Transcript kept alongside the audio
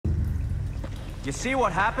You see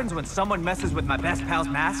what happens when someone messes with my best pal's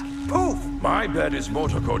mask? Poof! My bet is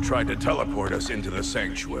Motoko tried to teleport us into the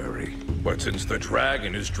sanctuary. But since the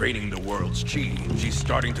dragon is draining the world's chi, she's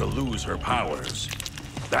starting to lose her powers.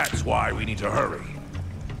 That's why we need to hurry.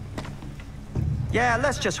 Yeah,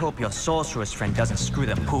 let's just hope your sorceress friend doesn't screw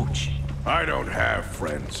the pooch. I don't have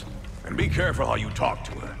friends. And be careful how you talk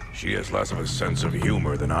to her. She has less of a sense of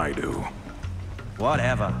humor than I do.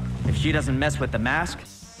 Whatever. If she doesn't mess with the mask,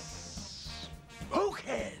 Who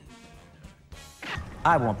can?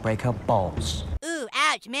 I won't break her balls. Ooh,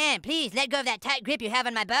 ouch, man. Please let go of that tight grip you have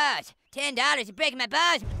on my balls. $10 is breaking my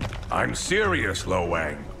balls. I'm serious, Lo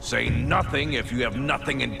Wang. Say nothing if you have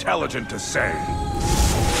nothing intelligent to say.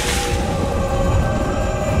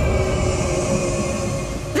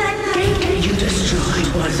 That gate you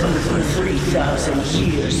destroyed was over 3,000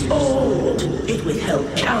 years old. It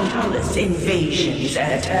withheld countless invasions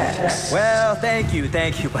and attacks. Well, thank you,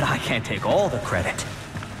 but I can't take all the credit.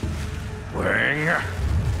 Wang?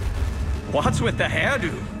 What's with the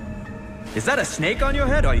hairdo? Is that a snake on your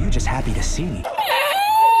head, or are you just happy to see me?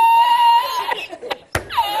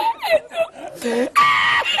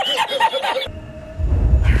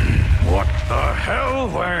 What the hell,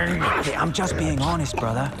 Wang? Hey, I'm just being honest,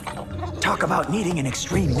 brother. Talk about needing an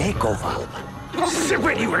extreme makeover. Sip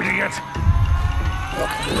it, you idiot!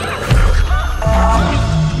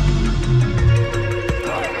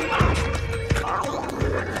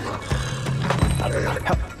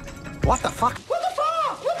 What the fuck? What the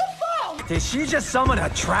fuck? What the fuck? Did she just summon a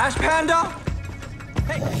trash panda?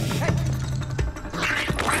 Hey, hey!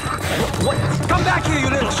 What? Come back here, you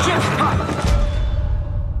little shit!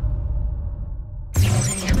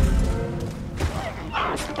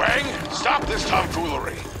 Wang, stop this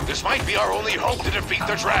tomfoolery. This might be our only hope to defeat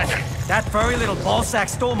the dragon. That furry little ballsack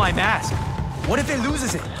stole my mask. What if it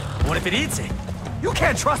loses it? What if it eats it? You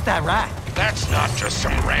can't trust that rat. That's not just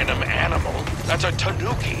some random animal. That's a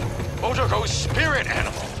tanuki. Motoko's spirit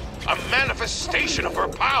animal. A manifestation of her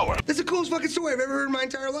power. That's the coolest fucking story I've ever heard in my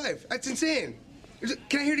entire life. That's insane.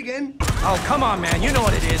 Can I hear it again? Oh, come on, man. You know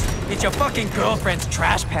what it is. It's your fucking girlfriend's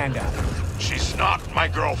trash panda. She's not my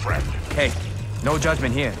girlfriend. Hey, no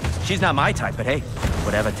judgment here. She's not my type, but hey,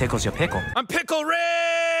 whatever tickles your pickle. I'm Pickle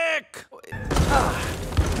Rick!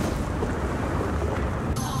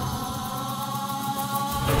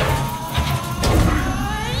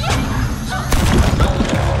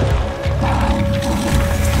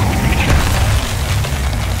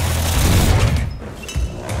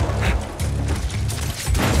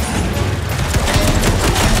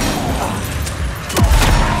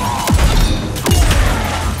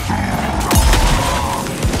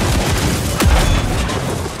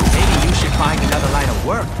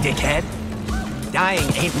 Dickhead.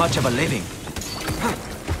 Dying ain't much of a living.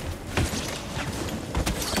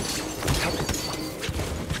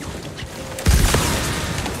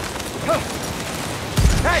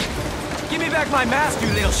 Hey! Give me back my mask, you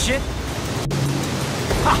little shit!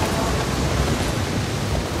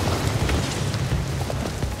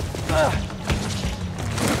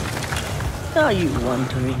 Are you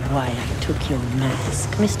wondering why I took your mask,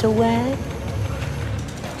 Mr. Wang?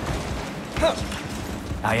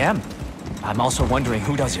 I am. I'm also wondering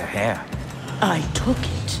who does your hair. I took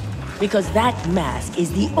it because that mask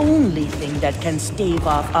is the only thing that can stave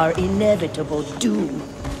off our inevitable doom.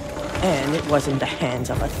 And it was in the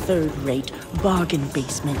hands of a third-rate bargain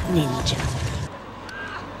basement ninja.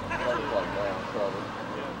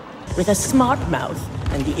 With a smart mouth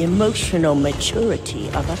and the emotional maturity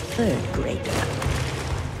of a third grader.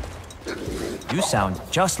 You sound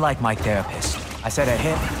just like my therapist. I said a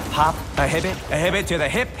hip, hop, a hibbit to the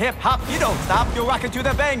hip, hip, hop. You don't stop, you're rocking to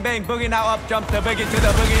the bang, bang, boogie. Now up, jump the boogie to the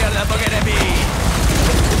boogie of the boogie to beat.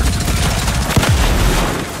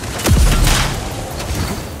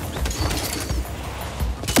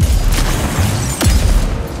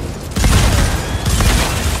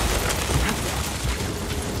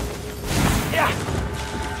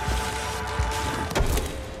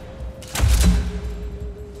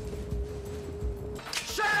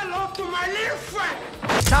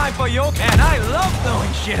 Time for your man. I love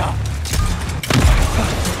blowing shit up.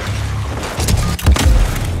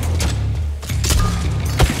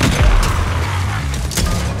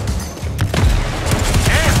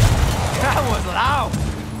 Damn, that was loud.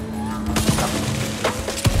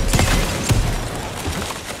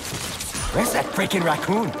 Where's that freaking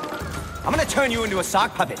raccoon? I'm gonna turn you into a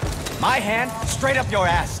sock puppet. My hand straight up your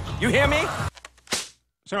ass. You hear me?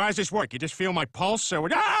 So how's this work? You just feel my pulse, so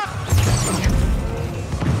it...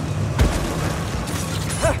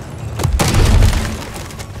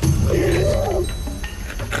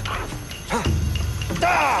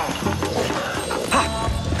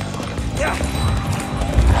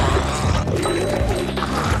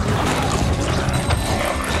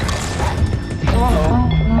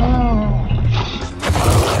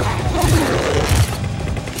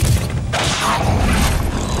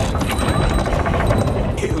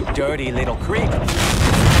 dirty little creep.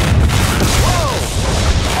 Whoa!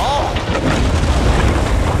 Oh!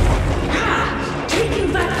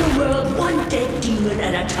 Taking back the world one dead demon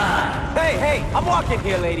at a time. Hey, I'm walking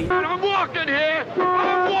here, lady. I'm walking here!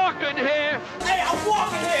 I'm walking here! Hey, I'm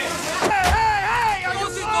walking here! Hey!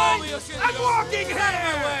 I'm walking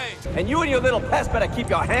here! And you and your little pest better keep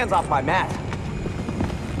your hands off my mat.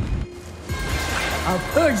 I'll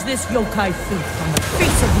purge this yokai filth from the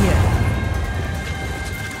face of the earth.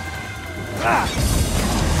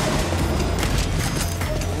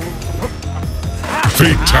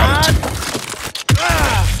 Fatality.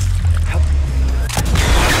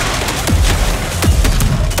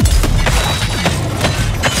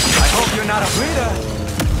 I hope you're not a breeder.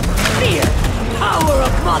 Fear, power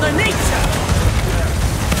of Mother Nature.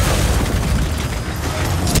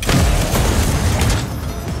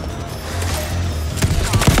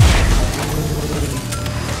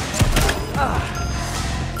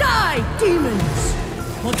 Die, demons!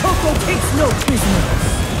 Motoko takes no prisoners.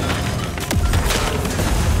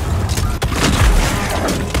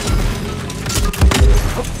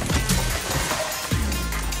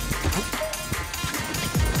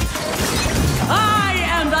 I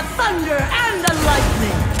am the thunder and the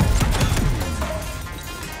lightning.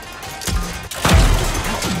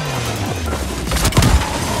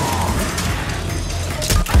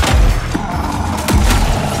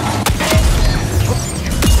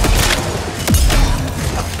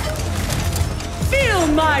 Feel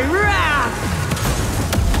my wrath!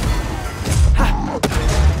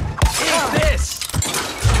 Eat this!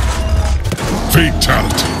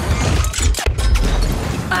 Fatality.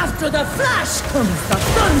 After the flash comes the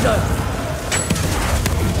thunder!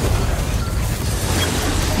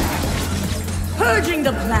 Purging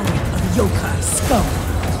the planet of yokai scum.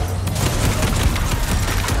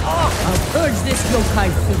 I'll purge this yokai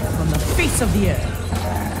filth from the face of the earth.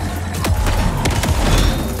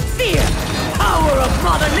 Fear! Power of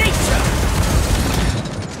Mother Nature!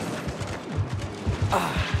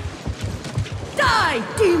 Die,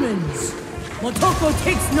 demons! Motoko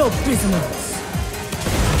takes no prisoners.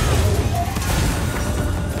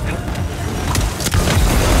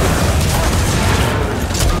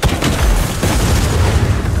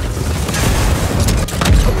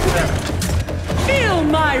 Feel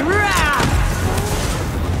my wrath!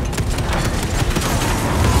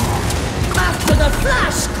 After the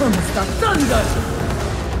flash comes the thunder!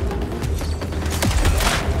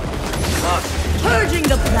 Purging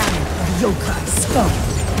the planet of yokai scum.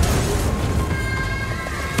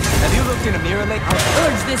 Have you looked in a mirror lately? I'll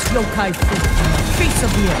purge this yokai filth from the face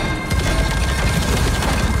of the earth.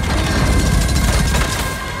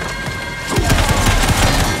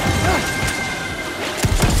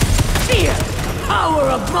 Fear! Power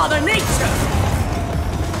of Mother Nature!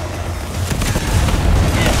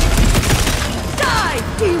 Die,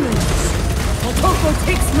 demons! Motoko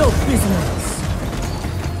takes no prisoners.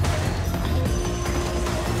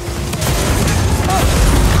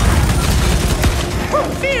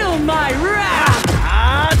 Feel my wrath!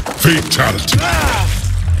 Fatality.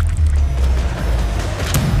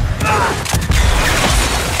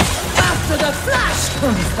 After the flash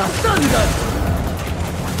comes the thunder!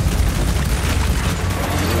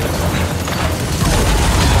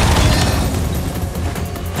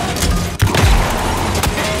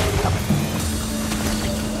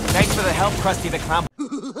 Thanks for the help, Krusty the Clown.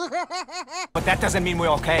 But that doesn't mean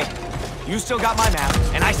we're okay. You still got my map,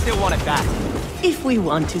 and I still want it back. If we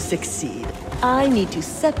want to succeed, I need to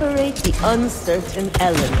separate the uncertain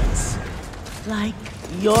elements. Like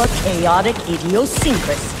your chaotic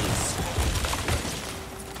idiosyncrasies.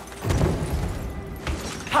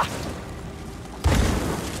 Ha!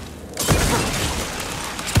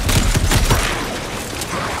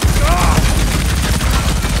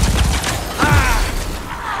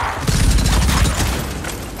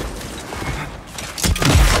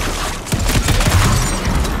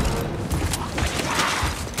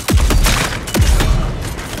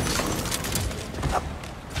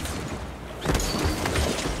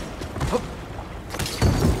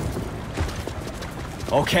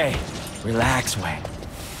 Okay, relax, Wang.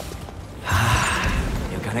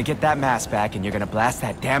 You're gonna get that mask back, and you're gonna blast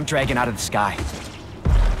that damn dragon out of the sky.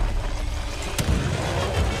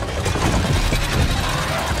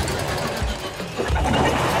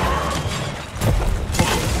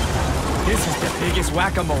 This is the biggest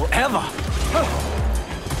whack-a-mole ever!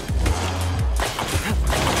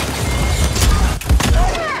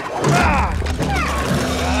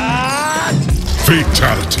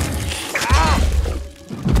 Fatality.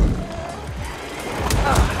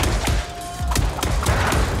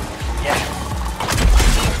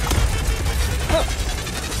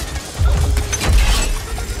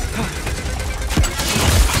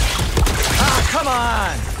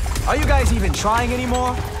 trying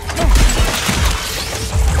anymore?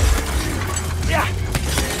 Yeah.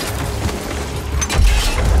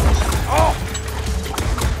 Oh.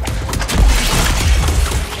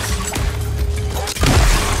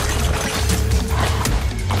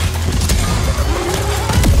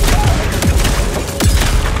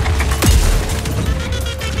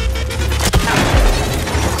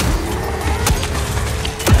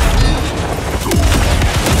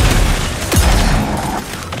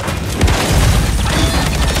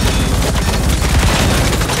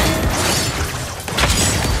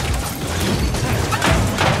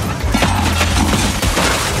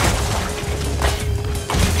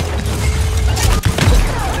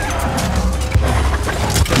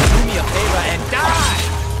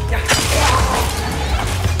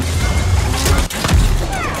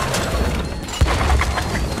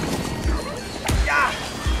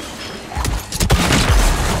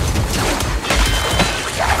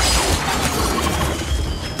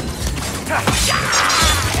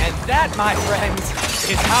 That, my friends,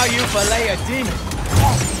 is how you fillet a demon.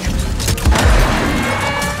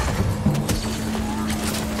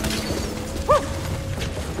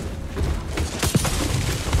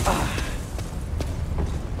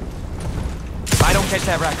 If I don't catch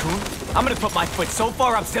that raccoon, I'm gonna put my foot so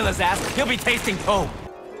far up Zilla's ass, he'll be tasting toad.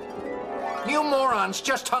 You morons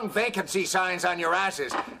just hung vacancy signs on your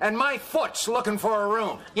asses, and my foot's looking for a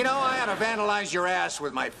room. You know, I ought to vandalize your ass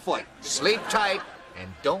with my foot. Sleep tight, and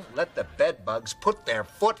don't let the bedbugs put their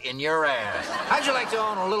foot in your ass. How'd you like to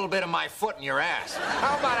own a little bit of my foot in your ass?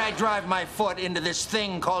 How about I drive my foot into this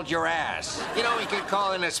thing called your ass? You know, we could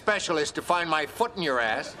call in a specialist to find my foot in your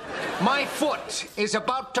ass. My foot is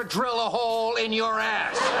about to drill a hole in your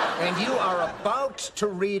ass, and you are about to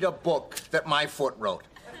read a book that my foot wrote.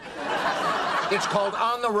 It's called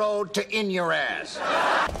On the Road to In Your Ass.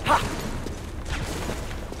 Ha!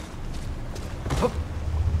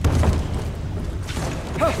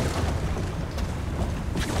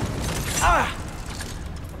 Ah!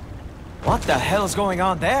 What the hell's going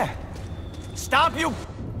on there? Stop, you!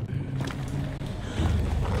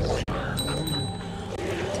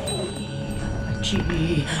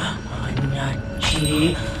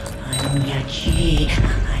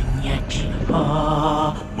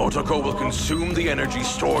 Motoko will consume the energy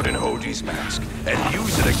stored in Hoji's mask and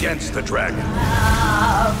use it against the dragon.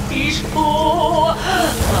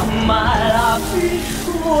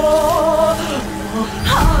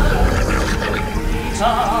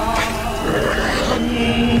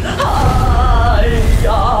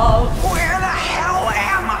 Where the hell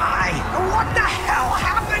am I? What the hell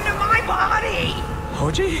happened to my body?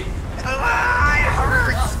 Hoji? It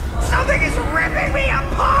hurts! Something is ripping me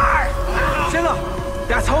apart! Zilla!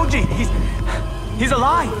 That's Hoji! He's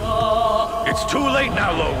alive! It's too late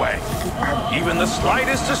now, Lo Wang. Even the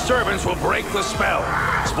slightest disturbance will break the spell,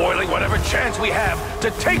 spoiling whatever chance we have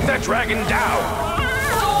to take that dragon down.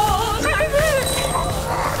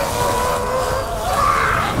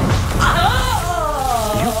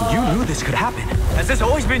 You knew this could happen. Has this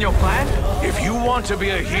always been your plan? If you want to be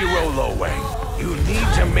a hero, Lo Wang, you need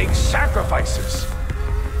to make sacrifices.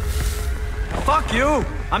 Fuck you!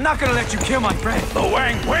 I'm not gonna let you kill my friend. Lo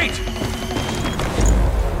Wang, wait!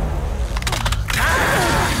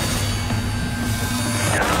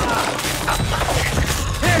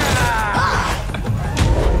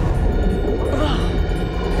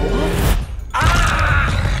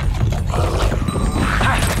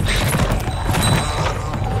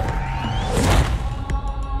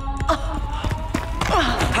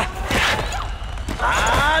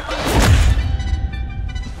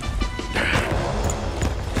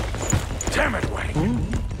 Damn it, Wang!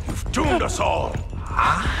 You've doomed us all!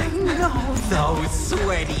 I know those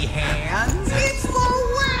sweaty hands. It's Lo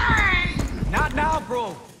Wang! Not now,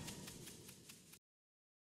 bro!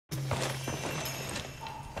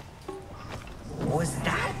 Was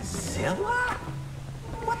that Zilla?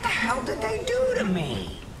 What the hell did they do to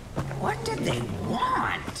me? What did they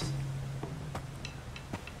want?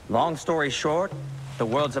 Long story short, the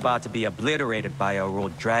world's about to be obliterated by our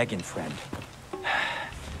old dragon friend.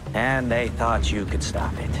 And they thought you could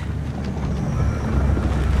stop it.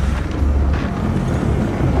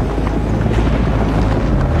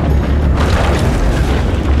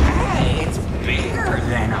 Hey, it's bigger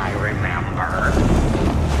than I remember.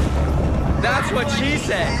 That's what she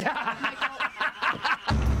said!